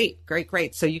 Yeah, great.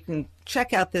 So you can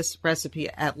check out this recipe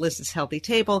at Liz's Healthy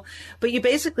Table. But you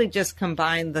basically just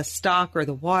combine the stock or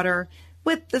the water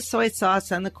with the soy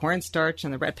sauce and the cornstarch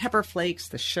and the red pepper flakes,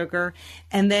 the sugar,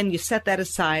 and then you set that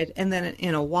aside. And then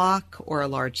in a wok or a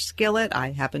large skillet, I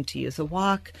happen to use a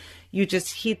wok, you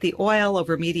just heat the oil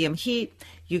over medium heat.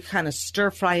 You kind of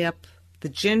stir fry up the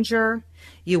ginger.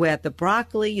 You add the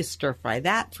broccoli. You stir fry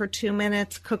that for 2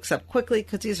 minutes. Cooks up quickly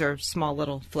because these are small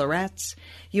little florets.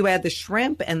 You add the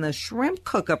shrimp, and the shrimp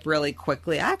cook up really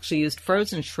quickly. I actually used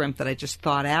frozen shrimp that I just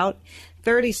thawed out.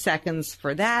 30 seconds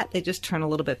for that. They just turn a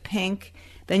little bit pink.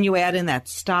 Then you add in that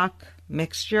stock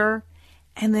mixture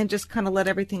and then just kind of let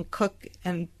everything cook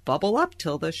and bubble up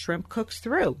till the shrimp cooks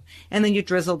through. And then you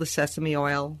drizzle the sesame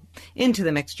oil into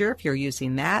the mixture if you're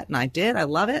using that. And I did. I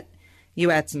love it. You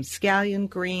add some scallion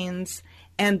greens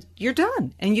and you're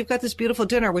done. And you've got this beautiful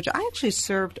dinner, which I actually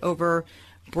served over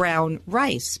brown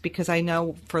rice because I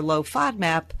know for low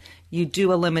FODMAP, you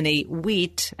do eliminate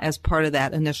wheat as part of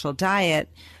that initial diet.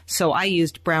 So I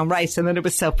used brown rice, and then it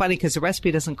was so funny because the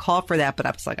recipe doesn't call for that, but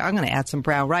I was like, I'm going to add some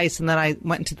brown rice. And then I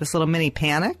went into this little mini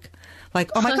panic,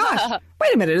 like, oh my gosh,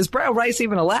 wait a minute, is brown rice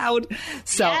even allowed?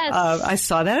 So yes. I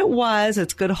saw that it was.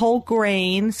 It's good whole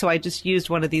grain. So I just used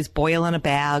one of these boil in a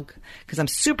bag because I'm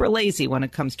super lazy when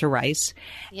it comes to rice.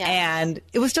 Yes. And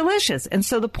it was delicious. And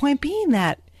so the point being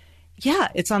that, yeah,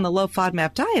 it's on the low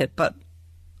FODMAP diet, but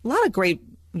a lot of great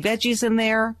veggies in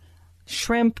there,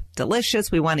 shrimp,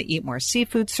 delicious. We want to eat more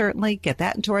seafood, certainly, get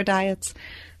that into our diets.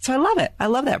 So I love it. I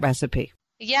love that recipe.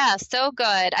 Yeah, so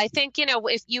good. I think,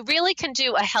 if you really can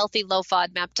do a healthy low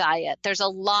FODMAP diet, there's a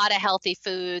lot of healthy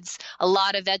foods, a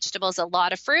lot of vegetables, a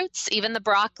lot of fruits, even the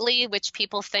broccoli, which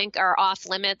people think are off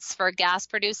limits for gas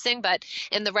producing, but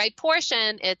in the right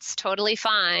portion, it's totally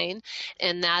fine.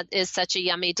 And that is such a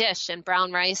yummy dish. And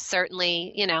brown rice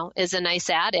certainly, is a nice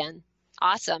add-in.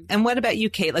 Awesome. And what about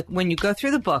you, Kate? Like when you go through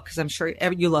the book, because I'm sure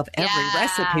you love every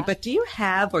recipe, but do you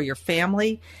have, or your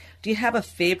family, do you have a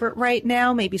favorite right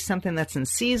now? Maybe something that's in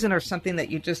season or something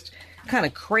that you just kind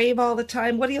of crave all the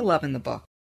time? What do you love in the book?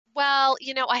 Well,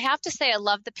 I have to say I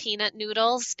love the peanut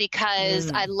noodles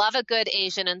because I love a good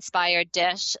Asian-inspired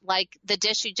dish. Like the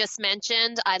dish you just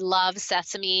mentioned, I love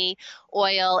sesame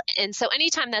oil. And so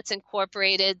anytime that's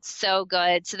incorporated, so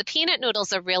good. So the peanut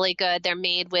noodles are really good. They're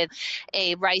made with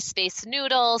a rice-based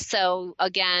noodle. So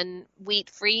again,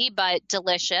 wheat-free, but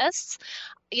delicious.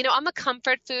 I'm a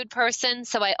comfort food person,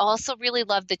 so I also really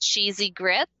love the cheesy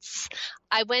grits.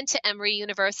 I went to Emory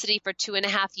University for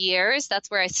 2.5 years. That's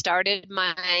where I started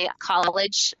my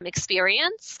college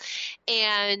experience.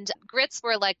 And grits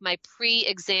were like my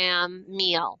pre-exam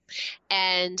meal.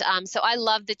 And so I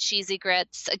love the cheesy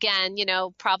grits. Again,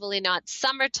 probably not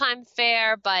summertime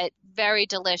fare, but very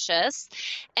delicious.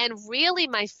 And really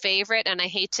my favorite, and I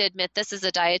hate to admit this as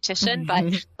a dietitian, but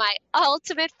my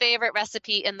ultimate favorite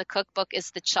recipe in the cookbook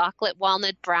is the chocolate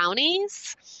walnut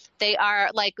brownies. They are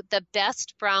like the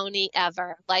best brownie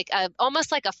ever,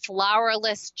 almost like a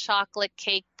flourless chocolate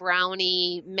cake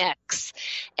brownie mix.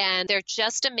 And they're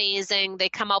just amazing. They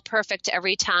come out perfect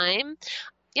every time.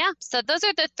 Yeah, so those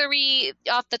are the 3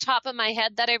 off the top of my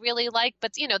head that I really like.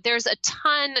 But, there's a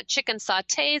ton. Chicken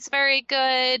sauté is very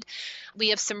good.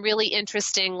 We have some really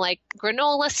interesting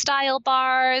granola style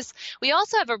bars. We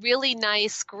also have a really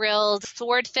nice grilled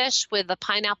swordfish with a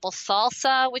pineapple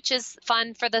salsa, which is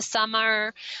fun for the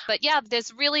summer. But yeah,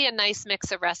 there's really a nice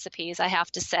mix of recipes, I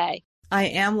have to say. I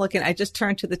am looking. I just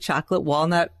turned to the chocolate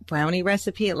walnut brownie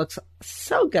recipe. It looks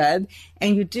so good.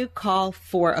 And you do call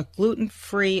for a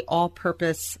gluten-free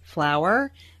all-purpose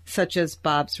flour, such as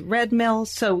Bob's Red Mill.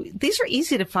 So these are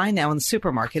easy to find now in the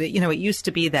supermarket. It used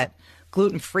to be that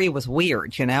gluten-free was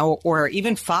weird, or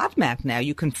even FODMAP now.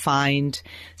 You can find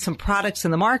some products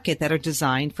in the market that are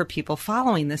designed for people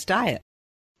following this diet.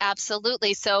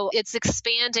 Absolutely. So it's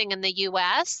expanding in the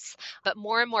U.S., but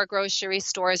more and more grocery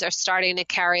stores are starting to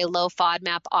carry low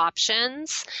FODMAP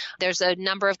options. There's a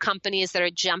number of companies that are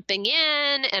jumping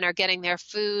in and are getting their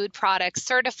food products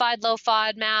certified low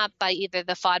FODMAP by either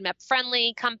the FODMAP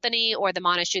Friendly company or the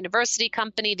Monash University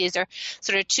company. These are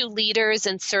sort of 2 leaders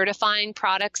in certifying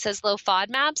products as low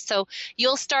FODMAP. So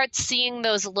you'll start seeing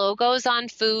those logos on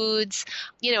foods.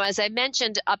 As I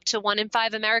mentioned, up to 1 in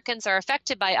 5 Americans are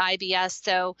affected by IBS.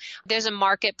 So there's a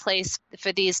marketplace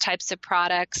for these types of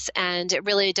products, and it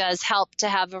really does help to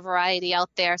have a variety out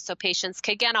there so patients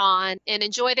can get on and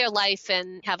enjoy their life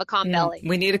and have a calm belly.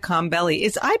 We need a calm belly.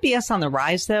 Is IBS on the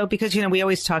rise, though? Because, we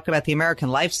always talk about the American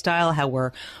lifestyle, how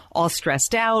we're all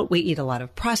stressed out. We eat a lot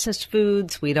of processed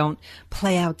foods. We don't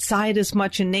play outside as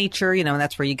much in nature, and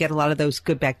that's where you get a lot of those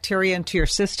good bacteria into your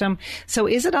system. So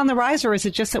is it on the rise, or is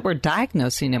it just that we're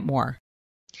diagnosing it more?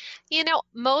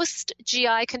 Most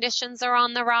GI conditions are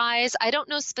on the rise. I don't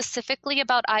know specifically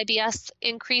about IBS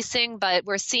increasing, but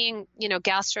we're seeing,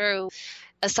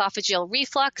 gastroesophageal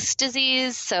reflux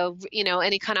disease. So,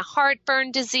 any kind of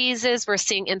heartburn diseases. We're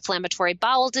seeing inflammatory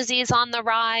bowel disease on the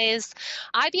rise.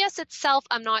 IBS itself,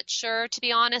 I'm not sure, to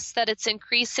be honest, that it's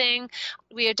increasing.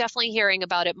 We are definitely hearing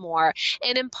about it more.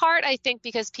 And in part, I think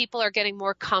because people are getting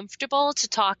more comfortable to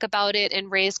talk about it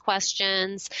and raise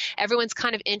questions. Everyone's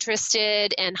kind of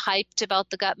interested and hyped about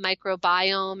the gut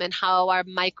microbiome and how our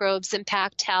microbes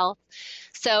impact health.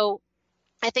 So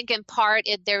I think in part,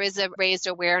 there is a raised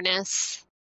awareness.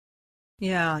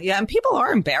 Yeah. And people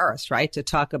are embarrassed, right, to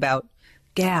talk about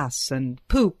gas and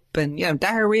poop and,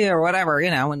 diarrhea or whatever,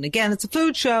 and again, it's a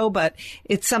food show, but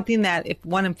it's something that if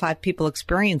 1 in 5 people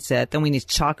experience it, then we need to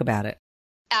talk about it.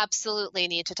 Absolutely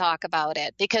need to talk about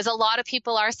it because a lot of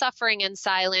people are suffering in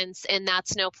silence and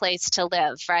that's no place to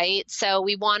live, right? So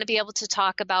we want to be able to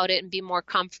talk about it and be more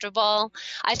comfortable.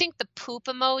 I think the poop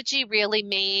emoji really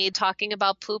made talking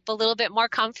about poop a little bit more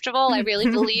comfortable. I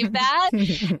really believe that.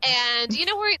 And,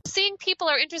 we're seeing people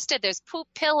are interested. There's poop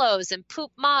pillows and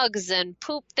poop mugs and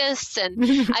poop this.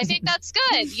 And I think that's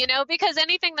good, because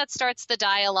anything that starts the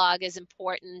dialogue is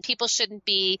important. People shouldn't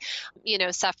be,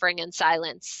 suffering in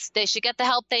silence. They should get the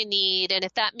help they need. And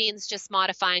if that means just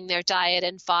modifying their diet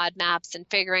and FODMAPs and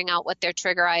figuring out what their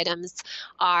trigger items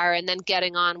are and then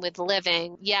getting on with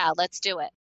living, yeah, let's do it.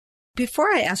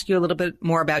 Before I ask you a little bit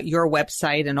more about your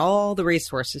website and all the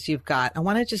resources you've got, I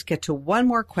want to just get to one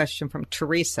more question from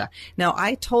Teresa. Now,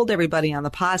 I told everybody on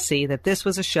the posse that this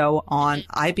was a show on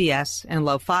IBS and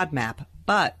low FODMAP,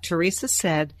 but Teresa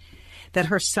said that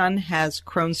her son has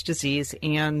Crohn's disease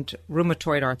and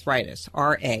rheumatoid arthritis,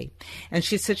 RA. And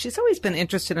she said she's always been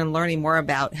interested in learning more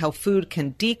about how food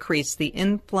can decrease the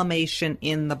inflammation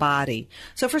in the body.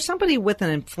 So for somebody with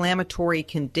an inflammatory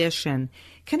condition,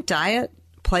 can diet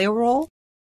play a role?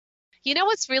 You know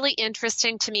what's really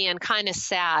interesting to me and kind of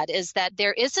sad is that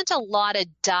there isn't a lot of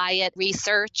diet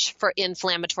research for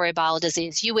inflammatory bowel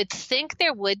disease. You would think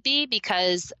there would be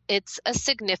because it's a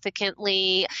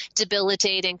significantly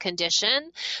debilitating condition.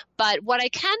 But what I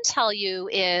can tell you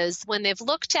is when they've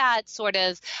looked at sort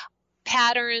of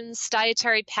patterns,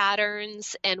 dietary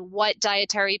patterns, and what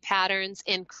dietary patterns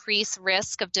increase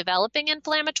risk of developing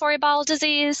inflammatory bowel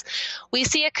disease, we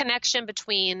see a connection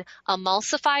between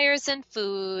emulsifiers in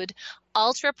food,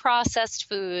 ultra-processed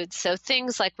foods, so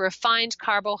things like refined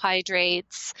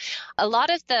carbohydrates. A lot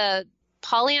of the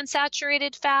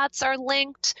polyunsaturated fats are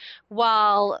linked,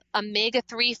 while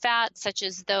omega-3 fats, such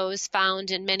as those found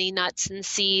in many nuts and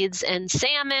seeds and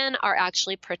salmon, are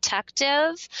actually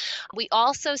protective. We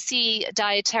also see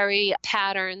dietary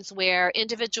patterns where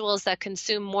individuals that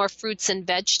consume more fruits and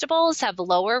vegetables have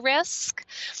lower risk.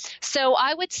 So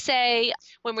I would say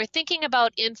when we're thinking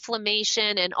about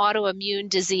inflammation and autoimmune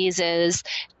diseases,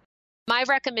 my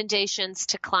recommendations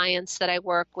to clients that I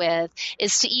work with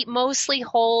is to eat mostly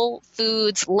whole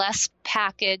foods, less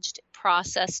packaged,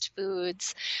 processed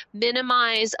foods,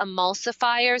 minimize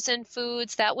emulsifiers in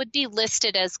foods. That would be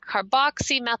listed as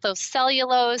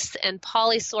carboxymethylcellulose and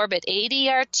polysorbate 80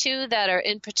 are two that are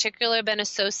in particular been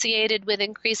associated with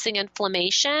increasing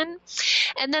inflammation.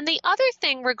 And then the other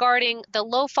thing regarding the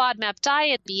low FODMAP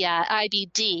diet,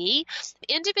 IBD,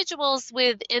 individuals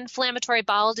with inflammatory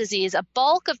bowel disease, a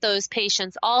bulk of those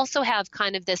patients also have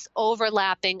kind of this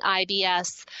overlapping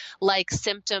IBS-like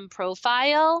symptom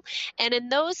profile. And in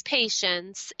those patients,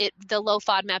 the low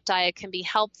FODMAP diet can be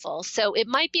helpful. So it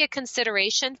might be a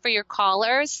consideration for your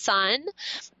caller's son.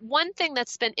 One thing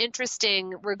that's been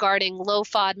interesting regarding low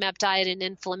FODMAP diet and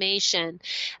inflammation,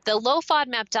 the low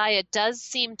FODMAP diet does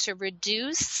seem to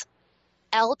reduce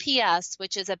LPS,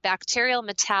 which is a bacterial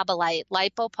metabolite,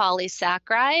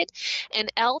 lipopolysaccharide, and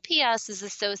LPS is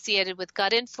associated with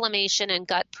gut inflammation and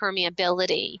gut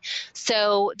permeability.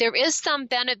 So there is some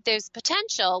benefit, there's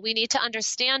potential. We need to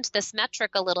understand this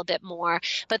metric a little bit more,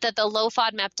 but that the low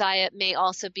FODMAP diet may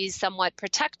also be somewhat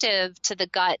protective to the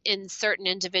gut in certain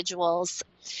individuals.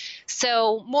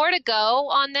 So more to go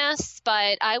on this,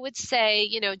 but I would say,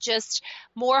 just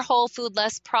more whole food,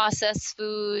 less processed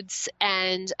foods,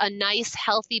 and a nice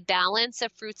healthy balance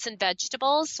of fruits and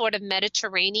vegetables, sort of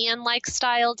Mediterranean-like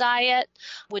style diet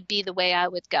would be the way I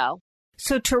would go.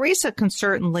 So Teresa can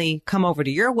certainly come over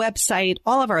to your website.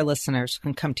 All of our listeners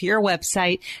can come to your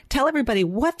website. Tell everybody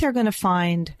what they're going to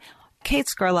find,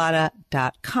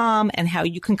 katescarlata.com, and how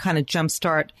you can kind of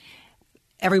jumpstart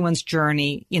everyone's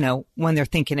journey, when they're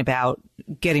thinking about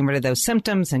getting rid of those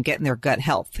symptoms and getting their gut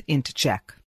health into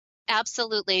check.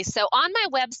 Absolutely. So on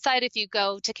my website, if you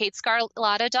go to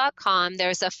katescarlata.com,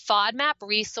 there's a FODMAP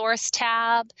resource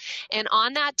tab. And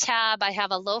on that tab, I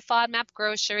have a low FODMAP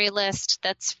grocery list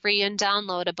that's free and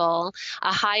downloadable,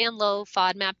 a high and low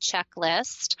FODMAP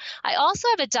checklist. I also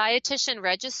have a dietitian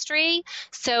registry.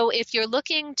 So if you're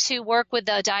looking to work with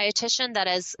a dietitian that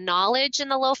has knowledge in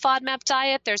the low FODMAP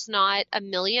diet, there's not a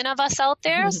million of us out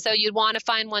there. Mm-hmm. So you'd want to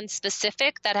find one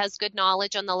specific that has good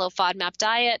knowledge on the low FODMAP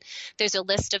diet. There's a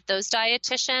list of those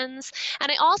dietitians.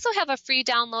 And I also have a free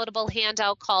downloadable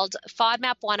handout called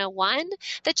FODMAP 101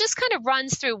 that just kind of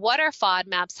runs through what are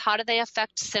FODMAPs, how do they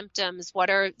affect symptoms,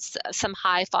 what are some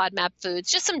high FODMAP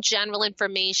foods, just some general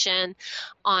information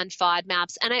on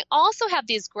FODMAPs. And I also have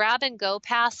these grab and go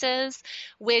passes,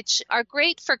 which are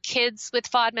great for kids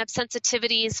with FODMAP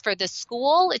sensitivities for the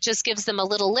school. It just gives them a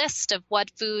little list of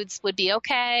what foods would be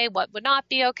okay, what would not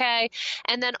be okay.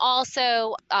 And then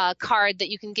also a card that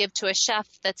you can give to a chef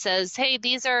that says, hey,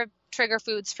 these are trigger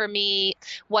foods for me.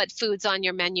 What foods on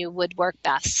your menu would work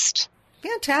best?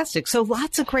 Fantastic. So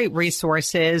lots of great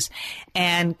resources.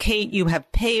 And Kate, you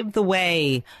have paved the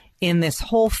way in this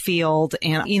whole field.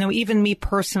 And, even me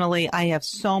personally, I have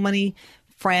so many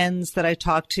friends that I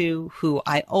talk to who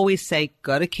I always say,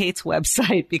 go to Kate's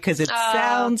website because it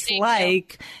sounds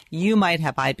like you might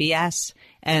have IBS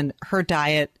and her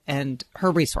diet and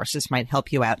her resources might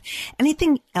help you out.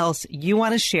 Anything else you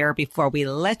want to share before we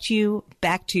let you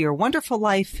back to your wonderful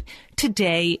life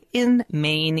today in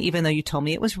Maine, even though you told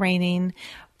me it was raining,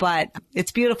 but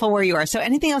it's beautiful where you are. So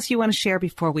anything else you want to share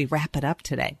before we wrap it up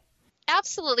today?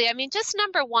 Absolutely. I mean, just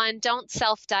number one, don't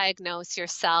self-diagnose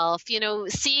yourself.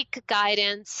 Seek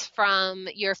guidance from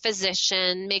your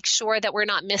physician. Make sure that we're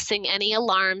not missing any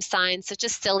alarm signs such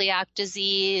as celiac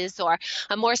disease or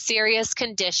a more serious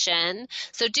condition.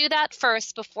 So do that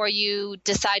first before you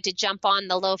decide to jump on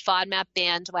the low FODMAP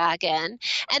bandwagon.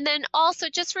 And then also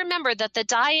just remember that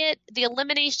the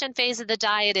elimination phase of the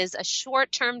diet is a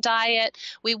short-term diet.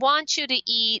 We want you to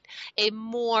eat a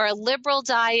more liberal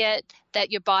diet that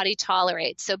your body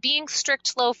tolerates. So being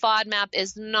strict low FODMAP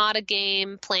is not a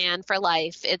game plan for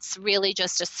life. It's really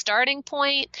just a starting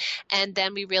point, and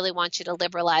then we really want you to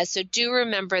liberalize. So do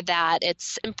remember that.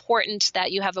 It's important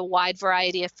that you have a wide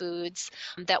variety of foods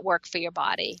that work for your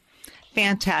body.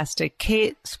 Fantastic.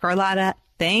 Kate Scarlata,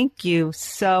 thank you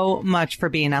so much for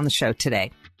being on the show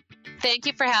today. Thank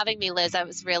you for having me, Liz. That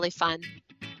was really fun.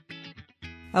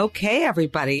 Okay,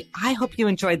 everybody. I hope you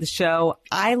enjoyed the show.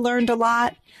 I learned a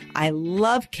lot. I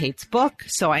love Kate's book,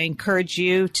 so I encourage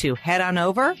you to head on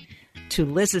over to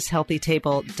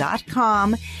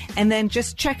liz'shealthytable.com and then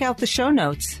just check out the show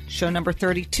notes, show number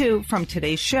 32 from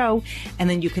today's show, and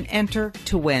then you can enter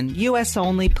to win. U.S.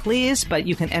 only, please, but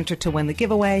you can enter to win the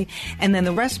giveaway. And then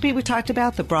the recipe we talked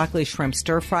about, the broccoli shrimp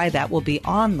stir fry, that will be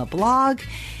on the blog.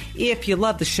 If you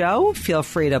love the show, feel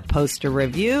free to post a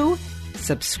review.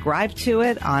 Subscribe to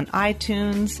it on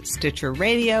iTunes, Stitcher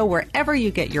Radio, wherever you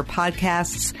get your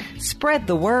podcasts. Spread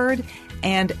the word.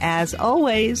 And as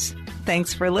always,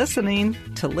 thanks for listening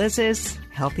to Liz's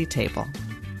Healthy Table.